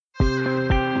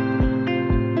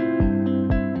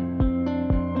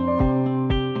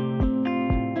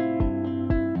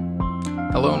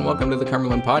Hello and welcome to the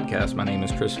Cumberland Podcast. My name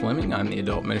is Chris Fleming. I'm the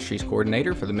Adult Ministries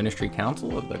Coordinator for the Ministry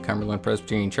Council of the Cumberland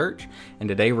Presbyterian Church. And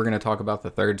today we're going to talk about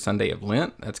the third Sunday of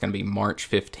Lent. That's going to be March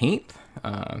 15th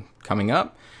coming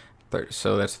up.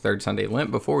 So that's the third Sunday of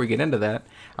Lent. Before we get into that,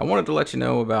 I wanted to let you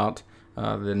know about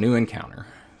the new encounter.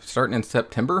 Starting in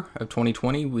September of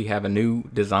 2020, we have a new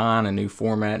design, a new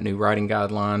format, new writing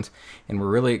guidelines, and we're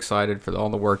really excited for all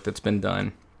the work that's been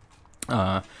done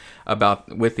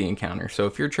with the encounter. So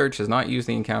if your church has not used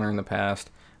the encounter in the past,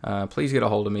 please get a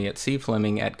hold of me at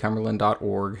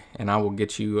cfleming@cumberland.org, and I will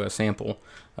get you a sample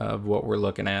of what we're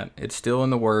looking at. It's still in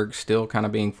the works, still kind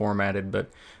of being formatted, but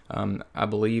I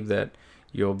believe that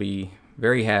you'll be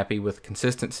very happy with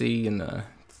consistency in the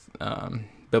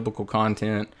biblical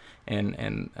content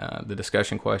and the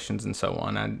discussion questions and so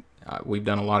on. We've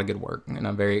done a lot of good work, and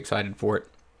I'm very excited for it.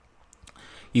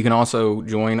 You can also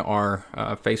join our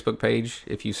Facebook page.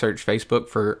 If you search Facebook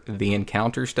for The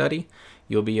Encounter Study,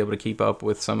 you'll be able to keep up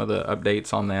with some of the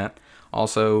updates on that.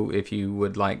 Also, if you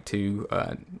would like to,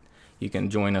 you can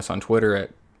join us on Twitter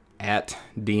at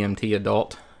DMT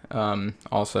Adult.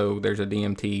 Also, there's a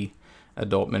DMT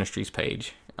Adult Ministries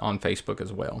page on Facebook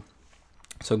as well.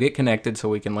 So get connected so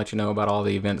we can let you know about all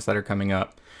the events that are coming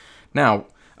up. Now,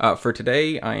 for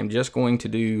today, I am just going to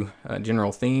do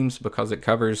general themes because it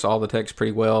covers all the text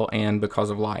pretty well, and because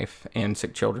of life and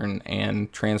sick children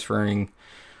and transferring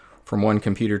from one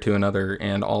computer to another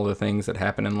and all the things that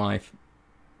happen in life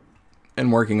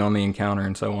and working on the encounter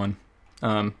and so on.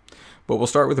 But we'll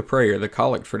start with a prayer, the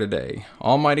collect for today.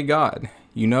 Almighty God,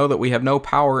 you know that we have no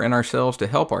power in ourselves to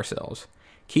help ourselves.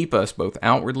 Keep us both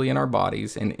outwardly in our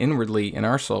bodies and inwardly in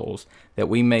our souls, that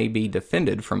we may be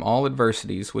defended from all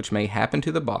adversities which may happen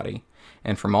to the body,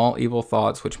 and from all evil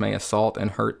thoughts which may assault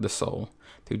and hurt the soul.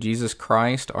 Through Jesus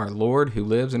Christ, our Lord, who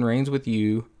lives and reigns with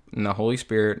you in the Holy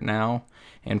Spirit, now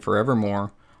and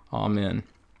forevermore. Amen.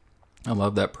 I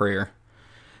love that prayer.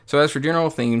 So as for general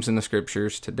themes in the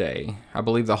Scriptures today, I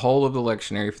believe the whole of the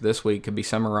lectionary for this week could be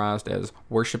summarized as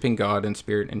worshiping God in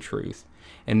spirit and truth.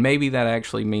 And maybe that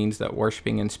actually means that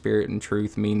worshiping in spirit and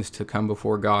truth means to come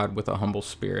before God with a humble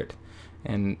spirit.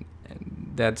 And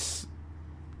that's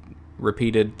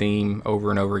repeated theme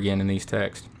over and over again in these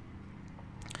texts.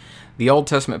 The Old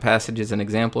Testament passage is an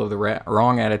example of the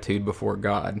wrong attitude before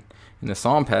God. And the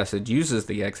Psalm passage uses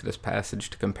the Exodus passage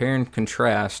to compare and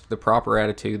contrast the proper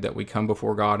attitude that we come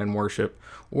before God in worship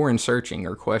or in searching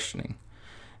or questioning.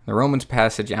 The Romans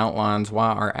passage outlines why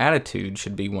our attitude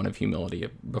should be one of humility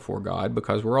before God,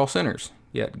 because we're all sinners,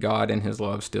 yet God in his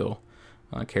love still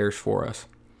cares for us.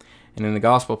 And in the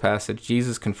Gospel passage,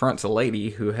 Jesus confronts a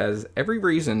lady who has every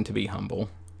reason to be humble,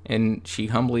 and she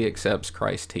humbly accepts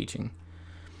Christ's teaching.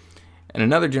 And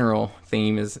another general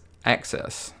theme is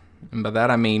access. And by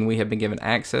that I mean we have been given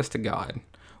access to God.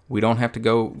 We don't have to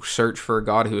go search for a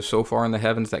God who is so far in the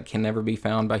heavens that can never be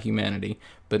found by humanity,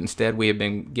 but instead we have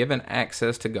been given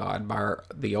access to God by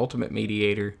the ultimate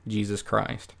mediator, Jesus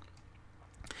Christ.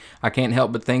 I can't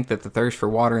help but think that the thirst for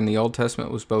water in the Old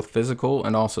Testament was both physical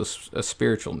and also a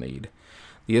spiritual need.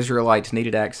 The Israelites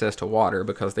needed access to water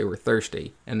because they were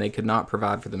thirsty, and they could not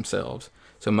provide for themselves.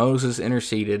 So Moses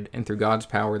interceded, and through God's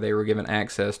power they were given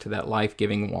access to that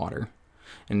life-giving water.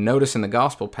 And notice in the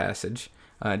Gospel passage,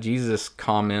 Jesus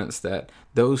comments that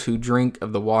those who drink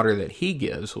of the water that he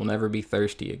gives will never be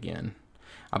thirsty again.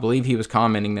 I believe he was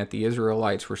commenting that the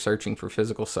Israelites were searching for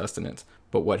physical sustenance,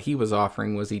 but what he was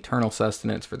offering was eternal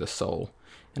sustenance for the soul.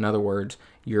 In other words,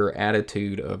 your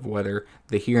attitude of whether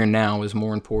the here and now is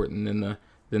more important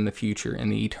than the future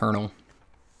and the eternal.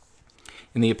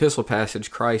 In the epistle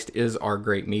passage, Christ is our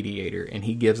great mediator, and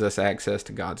he gives us access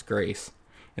to God's grace.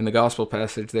 In the Gospel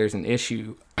passage, there's an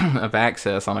issue of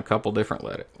access on a couple different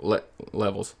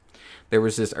levels. There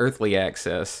was this earthly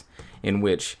access in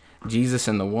which Jesus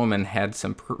and the woman had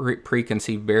some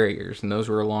preconceived barriers, and those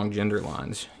were along gender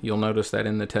lines. You'll notice that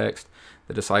in the text,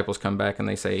 the disciples come back and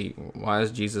they say, why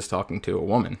is Jesus talking to a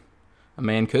woman? A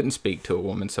man couldn't speak to a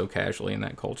woman so casually in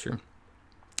that culture.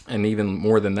 And even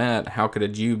more than that, how could a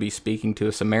Jew be speaking to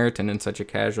a Samaritan in such a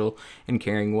casual and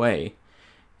caring way?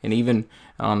 And even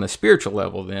on the spiritual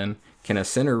level then, can a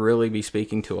sinner really be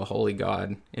speaking to a holy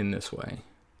God in this way?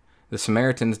 The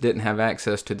Samaritans didn't have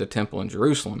access to the temple in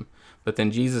Jerusalem, but then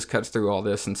Jesus cuts through all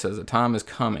this and says a time is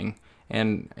coming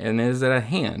and is at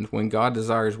hand when God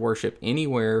desires worship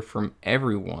anywhere from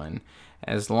everyone,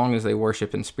 as long as they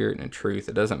worship in spirit and in truth.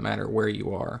 It doesn't matter where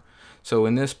you are. So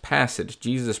in this passage,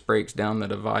 Jesus breaks down the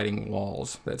dividing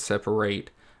walls that separate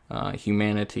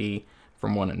humanity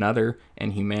from one another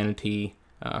and humanity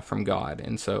from God.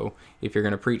 And so if you're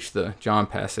going to preach the John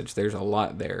passage, there's a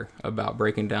lot there about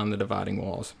breaking down the dividing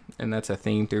walls. And that's a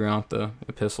theme throughout the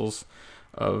epistles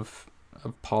of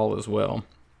Paul as well.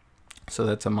 So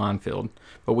that's a minefield.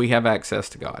 But we have access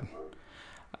to God.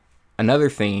 Another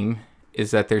theme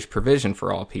is that there's provision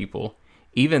for all people,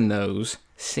 even those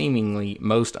seemingly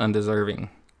most undeserving.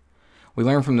 We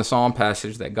learn from the Psalm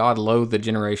passage that God loathed the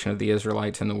generation of the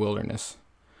Israelites in the wilderness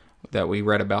that we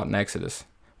read about in Exodus.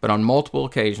 But on multiple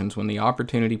occasions, when the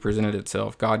opportunity presented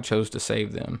itself, God chose to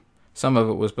save them. Some of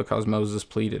it was because Moses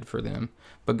pleaded for them,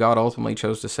 but God ultimately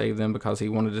chose to save them because he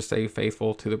wanted to stay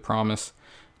faithful to the promise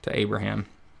to Abraham.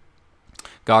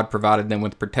 God provided them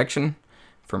with protection.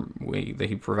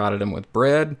 He provided them with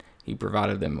bread, he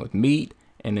provided them with meat,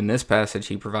 and in this passage,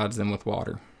 he provides them with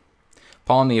water.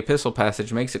 Paul in the epistle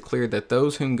passage makes it clear that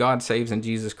those whom God saves in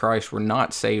Jesus Christ were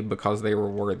not saved because they were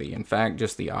worthy. In fact,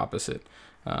 just the opposite.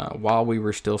 While we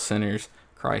were still sinners,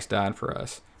 Christ died for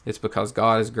us. It's because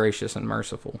God is gracious and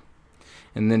merciful.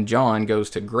 And then John goes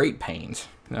to great pains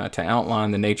to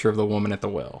outline the nature of the woman at the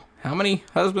well. How many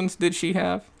husbands did she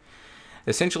have?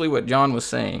 Essentially what John was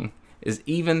saying is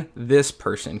even this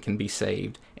person can be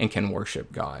saved and can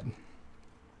worship God.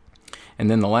 And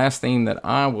then the last theme that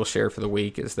I will share for the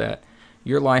week is that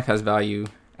your life has value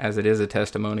as it is a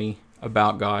testimony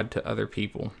about God to other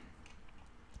people.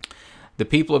 The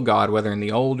people of God, whether in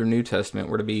the Old or New Testament,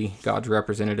 were to be God's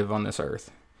representative on this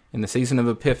earth. In the season of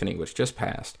Epiphany, which just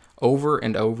passed, over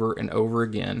and over and over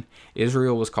again,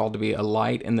 Israel was called to be a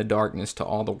light in the darkness to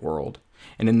all the world.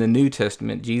 And in the New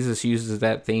Testament, Jesus uses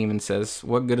that theme and says,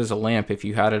 what good is a lamp if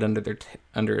you hide it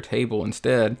under a table?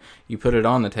 Instead, you put it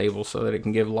on the table so that it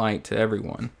can give light to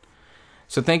everyone.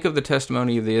 So think of the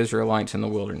testimony of the Israelites in the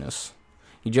wilderness.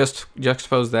 You just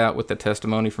juxtapose that with the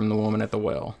testimony from the woman at the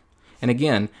well. And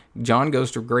again, John goes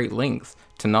to great length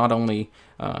to not only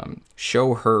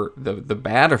show her the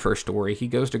bad of her story, he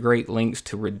goes to great lengths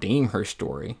to redeem her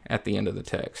story at the end of the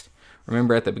text.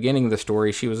 Remember, at the beginning of the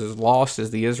story, she was as lost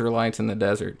as the Israelites in the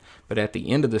desert, but at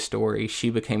the end of the story, she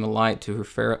became a light to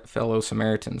her fellow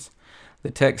Samaritans.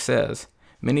 The text says,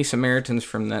 many Samaritans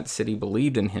from that city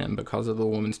believed in him because of the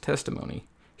woman's testimony.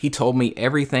 He told me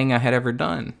everything I had ever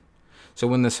done. So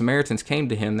when the Samaritans came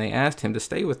to him, they asked him to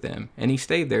stay with them, and he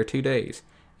stayed there 2 days.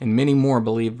 And many more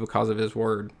believed because of his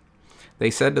word.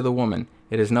 They said to the woman,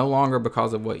 it is no longer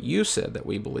because of what you said that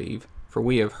we believe, for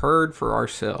we have heard for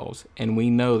ourselves, and we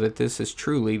know that this is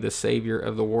truly the Savior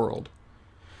of the world.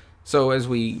 So as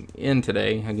we end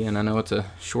today, again, I know it's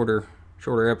a shorter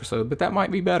episode, but that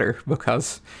might be better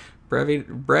because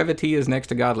brevity is next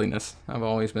to godliness, I've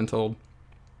always been told.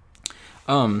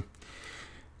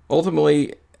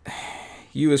 Ultimately,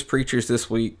 you as preachers this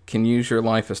week can use your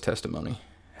life as testimony.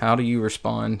 How do you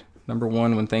respond? Number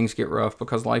one, when things get rough,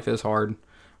 because life is hard.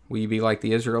 Will you be like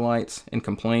the Israelites and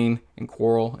complain and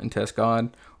quarrel and test God?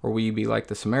 Or will you be like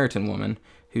the Samaritan woman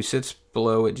who sits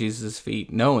below at Jesus'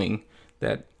 feet knowing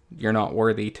that you're not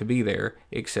worthy to be there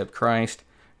except Christ?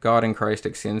 God in Christ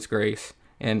extends grace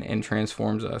and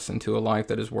transforms us into a life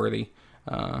that is worthy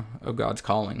of God's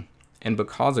calling. And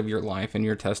because of your life and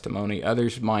your testimony,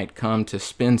 others might come to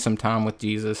spend some time with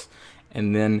Jesus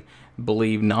and then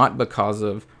believe not because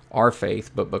of our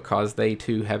faith, but because they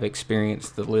too have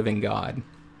experienced the living God.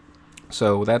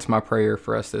 So that's my prayer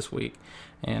for us this week.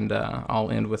 And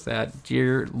I'll end with that.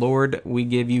 Dear Lord, we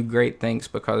give you great thanks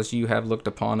because you have looked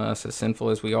upon us as sinful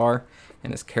as we are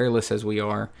and as careless as we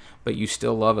are, but you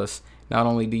still love us. Not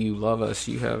only do you love us,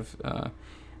 you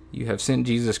have sent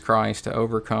Jesus Christ to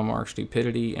overcome our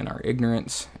stupidity and our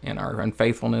ignorance and our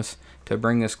unfaithfulness to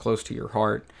bring us close to your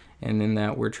heart. And in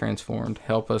that we're transformed.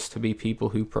 Help us to be people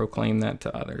who proclaim that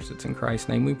to others. It's in Christ's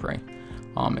name we pray.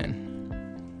 Amen.